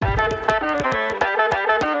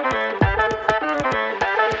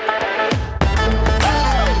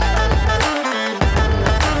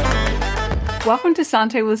Welcome to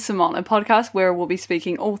Sante with Simone, a podcast where we'll be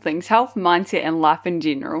speaking all things health, mindset, and life in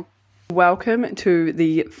general. Welcome to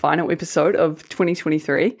the final episode of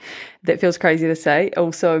 2023. That feels crazy to say,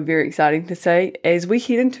 also very exciting to say, as we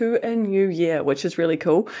head into a new year, which is really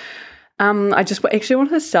cool. I just actually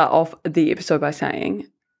wanted to start off the episode by saying,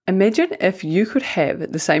 imagine if you could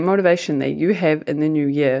have the same motivation that you have in the new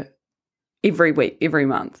year every week, every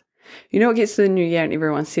month. You know, it gets to the new year and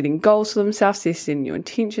everyone's setting goals for themselves, they're setting new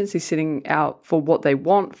intentions, they're setting out for what they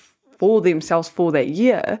want for themselves for that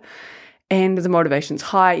year. And the motivation's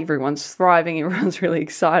high, everyone's thriving, everyone's really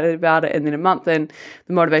excited about it. And then a month in,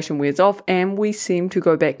 the motivation wears off and we seem to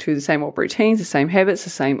go back to the same old routines, the same habits, the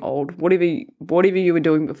same old whatever you were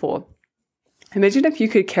doing before. Imagine if you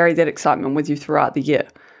could carry that excitement with you throughout the year,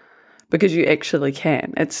 because you actually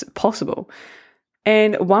can. It's possible.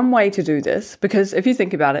 And one way to do this, because if you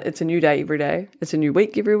think about it, it's a new day every day, it's a new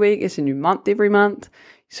week every week, it's a new month every month,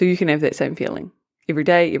 so you can have that same feeling. Every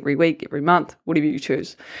day, every week, every month, whatever you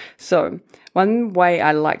choose. So one way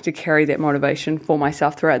I like to carry that motivation for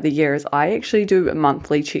myself throughout the year is I actually do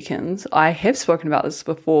monthly check-ins. I have spoken about this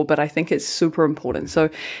before, but I think it's super important.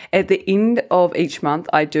 So at the end of each month,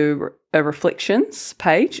 I do a reflections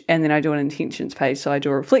page and then I do an intentions page. So I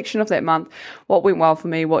do a reflection of that month, what went well for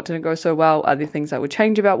me, what didn't go so well, are there things I would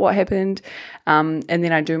change about what happened, and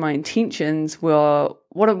then I do my intentions. Well,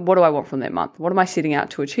 what do I want from that month? What am I setting out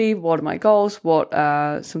to achieve? What are my goals? What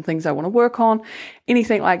are some things I want to work on?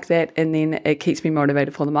 Anything like that, and then it keeps me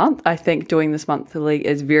motivated for the month. I think doing this monthly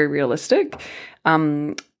is very realistic.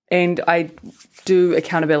 And I do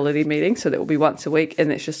accountability meetings, so that will be once a week,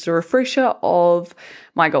 and it's just a refresher of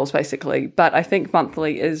my goals basically. But I think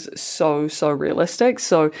monthly is so realistic.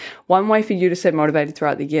 So one way for you to stay motivated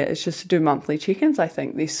throughout the year is just to do monthly check-ins. I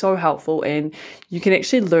think they're so helpful and you can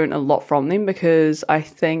actually learn a lot from them, because I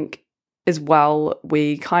think as well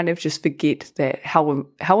we kind of just forget that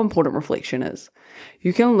how important reflection is.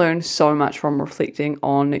 You can learn so much from reflecting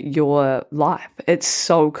on your life. It's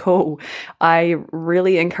so cool. I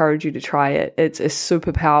really encourage you to try it. It's a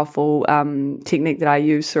super powerful technique that I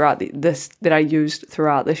use that I used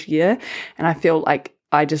throughout this year, and I feel like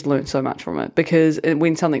I just learned so much from it, because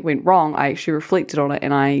when something went wrong, I actually reflected on it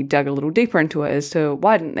and I dug a little deeper into it as to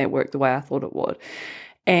why didn't that work the way I thought it would.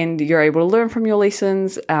 And you're able to learn from your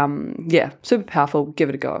lessons. Super powerful. Give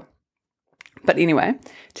it a go. But anyway,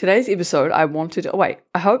 today's episode, I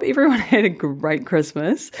hope everyone had a great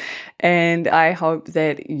Christmas, and I hope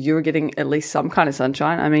that you're getting at least some kind of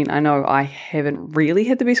sunshine. I mean, I know I haven't really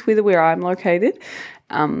had the best weather where I'm located,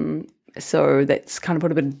 so that's kind of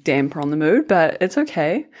put a bit of damper on the mood, but it's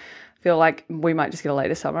okay. I feel like we might just get a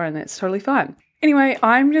later summer, and that's totally fine. Anyway,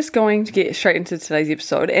 I'm just going to get straight into today's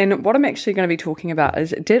episode, and what I'm actually going to be talking about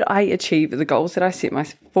is, did I achieve the goals that I set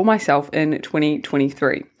for myself in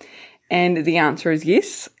 2023? And the answer is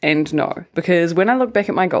yes and no, because when I look back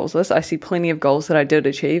at my goals list, I see plenty of goals that I did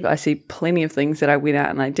achieve. I see plenty of things that I went out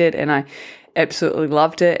and I did, and I absolutely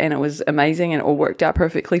loved it, and it was amazing, and it all worked out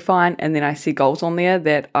perfectly fine. And then I see goals on there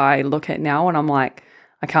that I look at now and I'm like,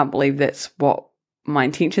 I can't believe that's what my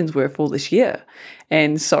intentions were for this year,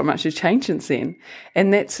 and so much has changed since then,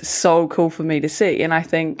 and that's so cool for me to see. And I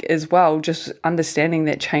think as well, just understanding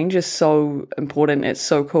that change is so important, it's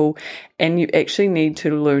so cool, and you actually need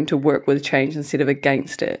to learn to work with change instead of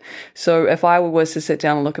against it. So if I was to sit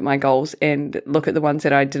down and look at my goals and look at the ones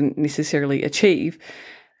that I didn't necessarily achieve,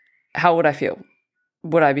 how would I feel?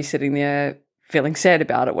 Would I be sitting there feeling sad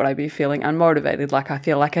about it? Would I be feeling unmotivated, like I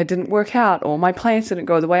feel like I didn't work out, or my plans didn't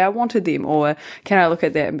go the way I wanted them? Or can I look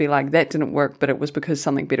at that and be like, that didn't work, but it was because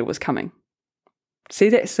something better was coming? See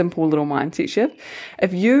that simple little mindset shift?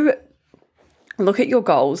 If you look at your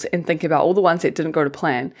goals and think about all the ones that didn't go to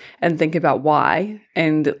plan and think about why,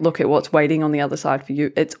 and look at what's waiting on the other side for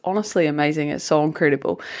you, it's honestly amazing. It's so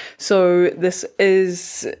incredible. So this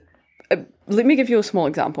is... let me give you a small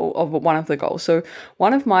example of one of the goals. So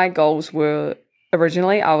one of my goals were,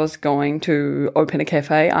 originally I was going to open a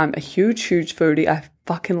cafe. I'm a huge foodie. I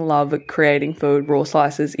fucking love creating food, raw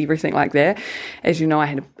slices, everything like that. As you know, I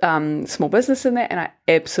had a small business in that and I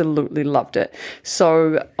absolutely loved it.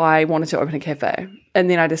 So I wanted to open a cafe. And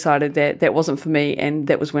then I decided that that wasn't for me, and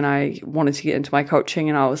that was when I wanted to get into my coaching,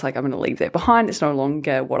 and I was like, I'm going to leave that behind. It's no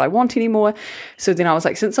longer what I want anymore. So then I was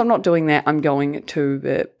like, since I'm not doing that, I'm going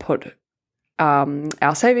to put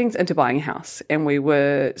our savings into buying a house. And we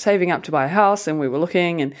were saving up to buy a house, and we were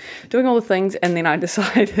looking and doing all the things. And then I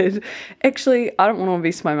decided, actually, I don't want to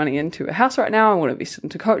invest my money into a house right now. I want to invest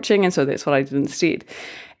into coaching. And so that's what I did instead.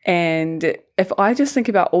 And if I just think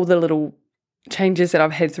about all the little changes that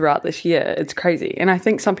I've had throughout this year. It's crazy. And I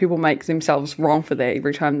think some people make themselves wrong for that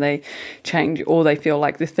every time they change, or they feel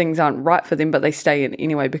like the things aren't right for them, but they stay in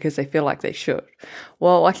anyway because they feel like they should.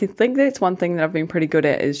 Well, I can think that's one thing that I've been pretty good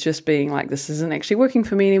at, is just being like, this isn't actually working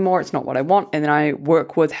for me anymore. It's not what I want. And then I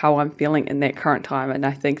work with how I'm feeling in that current time. And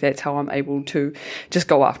I think that's how I'm able to just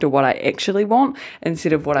go after what I actually want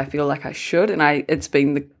instead of what I feel like I should. And it's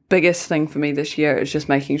been the biggest thing for me this year, is just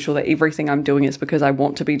making sure that everything I'm doing is because I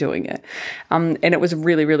want to be doing it. And it was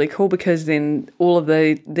really, really cool, because then all of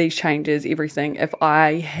these changes, everything, if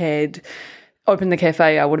I had opened the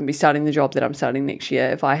cafe, I wouldn't be starting the job that I'm starting next year.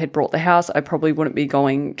 If I had bought the house, I probably wouldn't be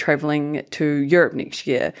traveling to Europe next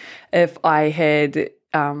year. If I had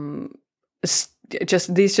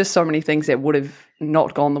there's just so many things that would have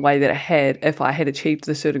not gone the way that I had if I had achieved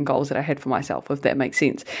the certain goals that I had for myself, if that makes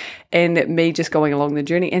sense. And me just going along the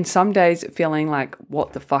journey, and some days feeling like,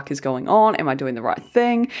 what the fuck is going on? Am I doing the right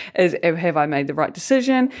thing? Have I made the right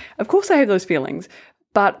decision? Of course I have those feelings,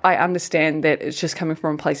 but I understand that it's just coming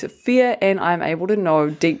from a place of fear, and I'm able to know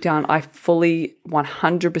deep down, I fully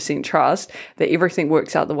 100% trust that everything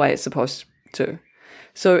works out the way it's supposed to.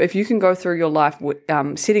 So if you can go through your life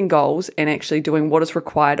setting goals and actually doing what is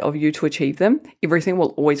required of you to achieve them, everything will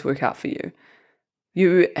always work out for you.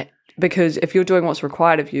 Because if you're doing what's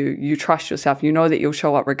required of you, you trust yourself, you know that you'll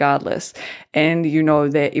show up regardless, and you know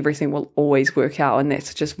that everything will always work out. And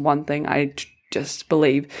that's just one thing I just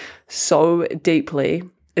believe so deeply,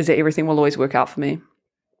 is that everything will always work out for me.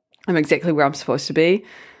 I'm exactly where I'm supposed to be.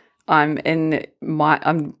 I'm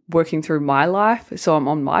working through my life, so I'm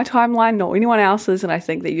on my timeline, not anyone else's. And I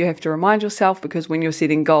think that you have to remind yourself, because when you're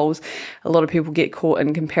setting goals, a lot of people get caught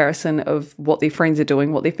in comparison of what their friends are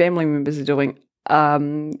doing, what their family members are doing.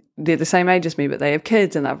 They're the same age as me, but they have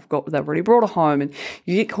kids and they've already brought a home, and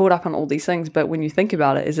you get caught up on all these things. But when you think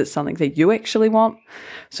about it, is it something that you actually want?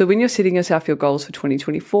 So when you're setting yourself your goals for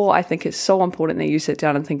 2024, I think it's so important that you sit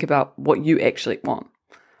down and think about what you actually want,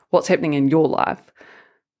 what's happening in your life.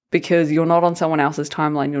 Because you're not on someone else's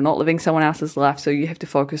timeline, you're not living someone else's life, so you have to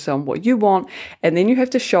focus on what you want, and then you have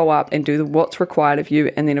to show up and do what's required of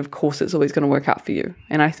you, and then of course it's always going to work out for you.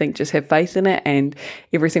 And I think just have faith in it, and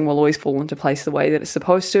everything will always fall into place the way that it's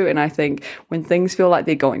supposed to. And I think when things feel like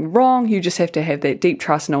they're going wrong, you just have to have that deep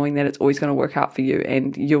trust, knowing that it's always going to work out for you,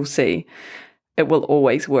 and you'll see. It will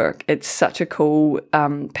always work. It's such a cool,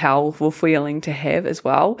 powerful feeling to have as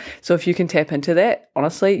well. So if you can tap into that,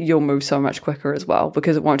 honestly, you'll move so much quicker as well,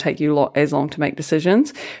 because it won't take you as long to make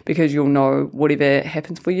decisions, because you'll know whatever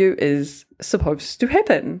happens for you is supposed to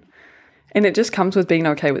happen. And it just comes with being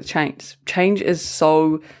okay with change. Change is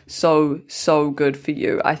so, so, so good for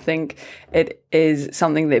you. I think it is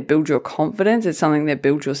something that builds your confidence. It's something that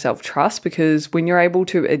builds your self-trust, because when you're able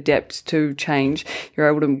to adapt to change, you're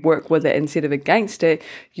able to work with it instead of against it,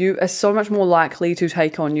 you are so much more likely to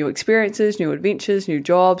take on new experiences, new adventures, new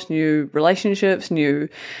jobs, new relationships, new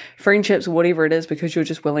friendships, whatever it is, because you're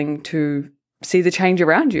just willing to see the change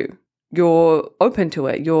around you. You're open to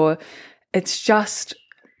it. It's just...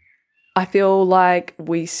 I feel like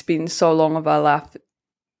we spend so long of our life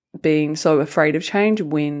being so afraid of change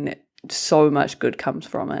when so much good comes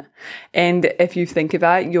from it. And if you think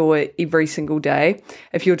about it, every single day,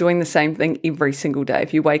 if you're doing the same thing every single day,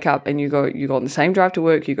 if you wake up and you go on the same drive to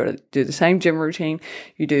work, you got to do the same gym routine,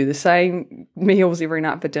 you do the same meals every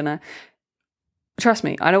night for dinner. Trust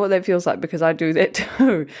me, I know what that feels like, because I do that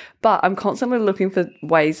too. But I'm constantly looking for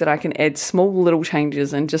ways that I can add small little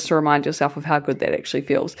changes, and just to remind yourself of how good that actually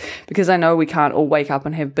feels. Because I know we can't all wake up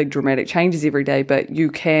and have big dramatic changes every day, but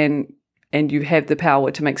you can, and you have the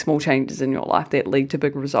power to make small changes in your life that lead to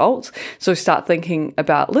big results. So start thinking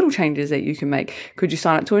about little changes that you can make. Could you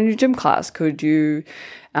sign up to a new gym class? Could you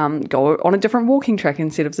go on a different walking track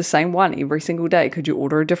instead of the same one every single day? Could you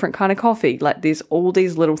order a different kind of coffee? Like, there's all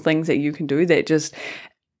these little things that you can do that just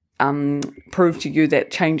prove to you that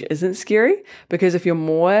change isn't scary. Because if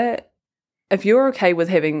you're okay with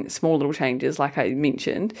having small little changes, like I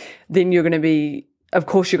mentioned, then you're going to be, of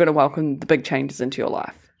course, you're going to welcome the big changes into your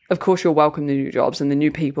life. Of course, you'll welcome the new jobs and the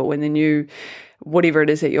new people and the new whatever it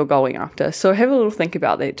is that you're going after. So have a little think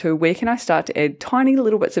about that too. Where can I start to add tiny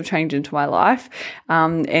little bits of change into my life?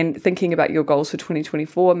 And thinking about your goals for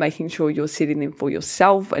 2024, making sure you're setting them for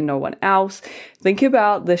yourself and no one else. Think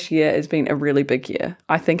about this year as being a really big year.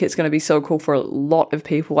 I think it's going to be so cool for a lot of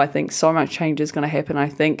people. I think so much change is going to happen. I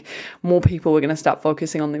think more people are going to start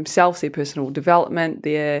focusing on themselves, their personal development,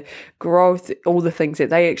 their growth, all the things that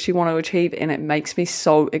they actually want to achieve. And it makes me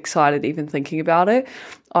so excited even thinking about it.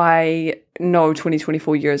 I know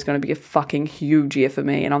 2024 year is going to be a fucking huge year for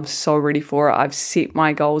me, and I'm so ready for it. I've set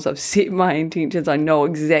my goals, I've set my intentions, I know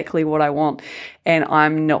exactly what I want, and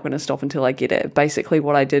I'm not going to stop until I get it. Basically,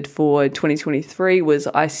 what I did for 2023 was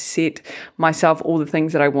I set myself all the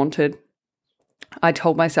things that I wanted. I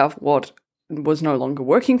told myself what was no longer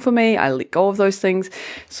working for me. I let go of those things.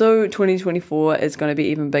 So 2024 is going to be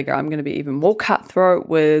even bigger. I'm going to be even more cutthroat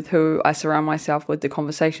with who I surround myself with, the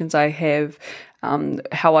conversations I have,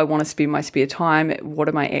 how I want to spend my spare time. What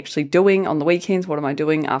am I actually doing on the weekends? What am I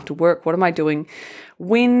doing after work? What am I doing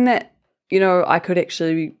when, I could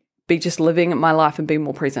actually be just living my life and be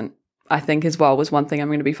more present? I think as well was one thing I'm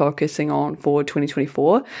going to be focusing on for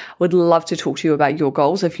 2024. I would love to talk to you about your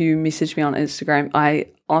goals. If you message me on Instagram, I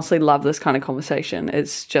honestly love this kind of conversation.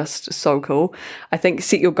 It's just so cool. I think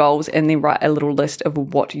set your goals and then write a little list of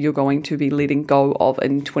what you're going to be letting go of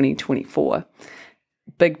in 2024.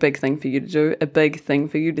 Big thing for you to do, a big thing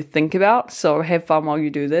for you to think about. So have fun while you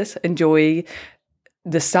do this. Enjoy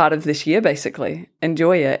the start of this year, basically.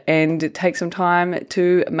 Enjoy it and take some time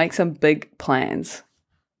to make some big plans.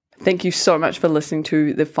 Thank you so much for listening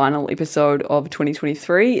to the final episode of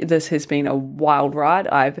 2023. This has been a wild ride.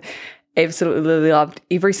 I've absolutely loved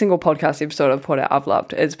every single podcast episode I've put out. I've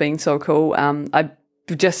loved. It's been so cool. I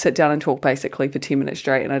just sit down and talk basically for 10 minutes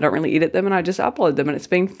straight, and I don't really edit them, and I just upload them, and it's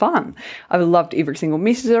been fun. I've loved every single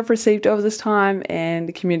message I've received over this time,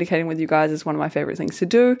 and communicating with you guys is one of my favorite things to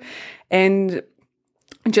do. And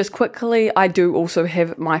just quickly, I do also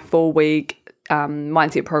have my 4-week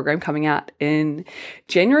mindset program coming out in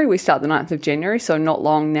January. We start the 9th of January, so not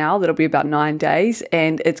long now. That'll be about 9 days,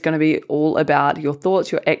 and it's going to be all about your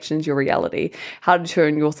thoughts, your actions, your reality, how to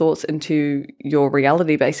turn your thoughts into your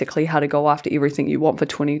reality, basically, how to go after everything you want for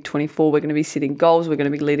 2024. We're going to be setting goals. We're going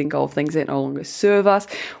to be letting go of things that no longer serve us.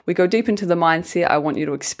 We go deep into the mindset. I want you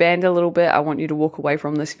to expand a little bit. I want you to walk away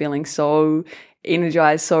from this feeling so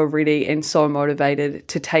energized, so ready, and so motivated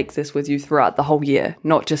to take this with you throughout the whole year,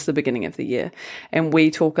 not just the beginning of the year. And we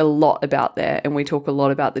talk a lot about that, and we talk a lot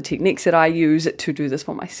about the techniques that I use to do this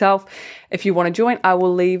for myself. If you want to join, I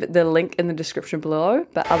will leave the link in the description below.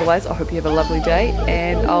 But otherwise, I hope you have a lovely day,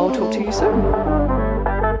 and I'll talk to you soon.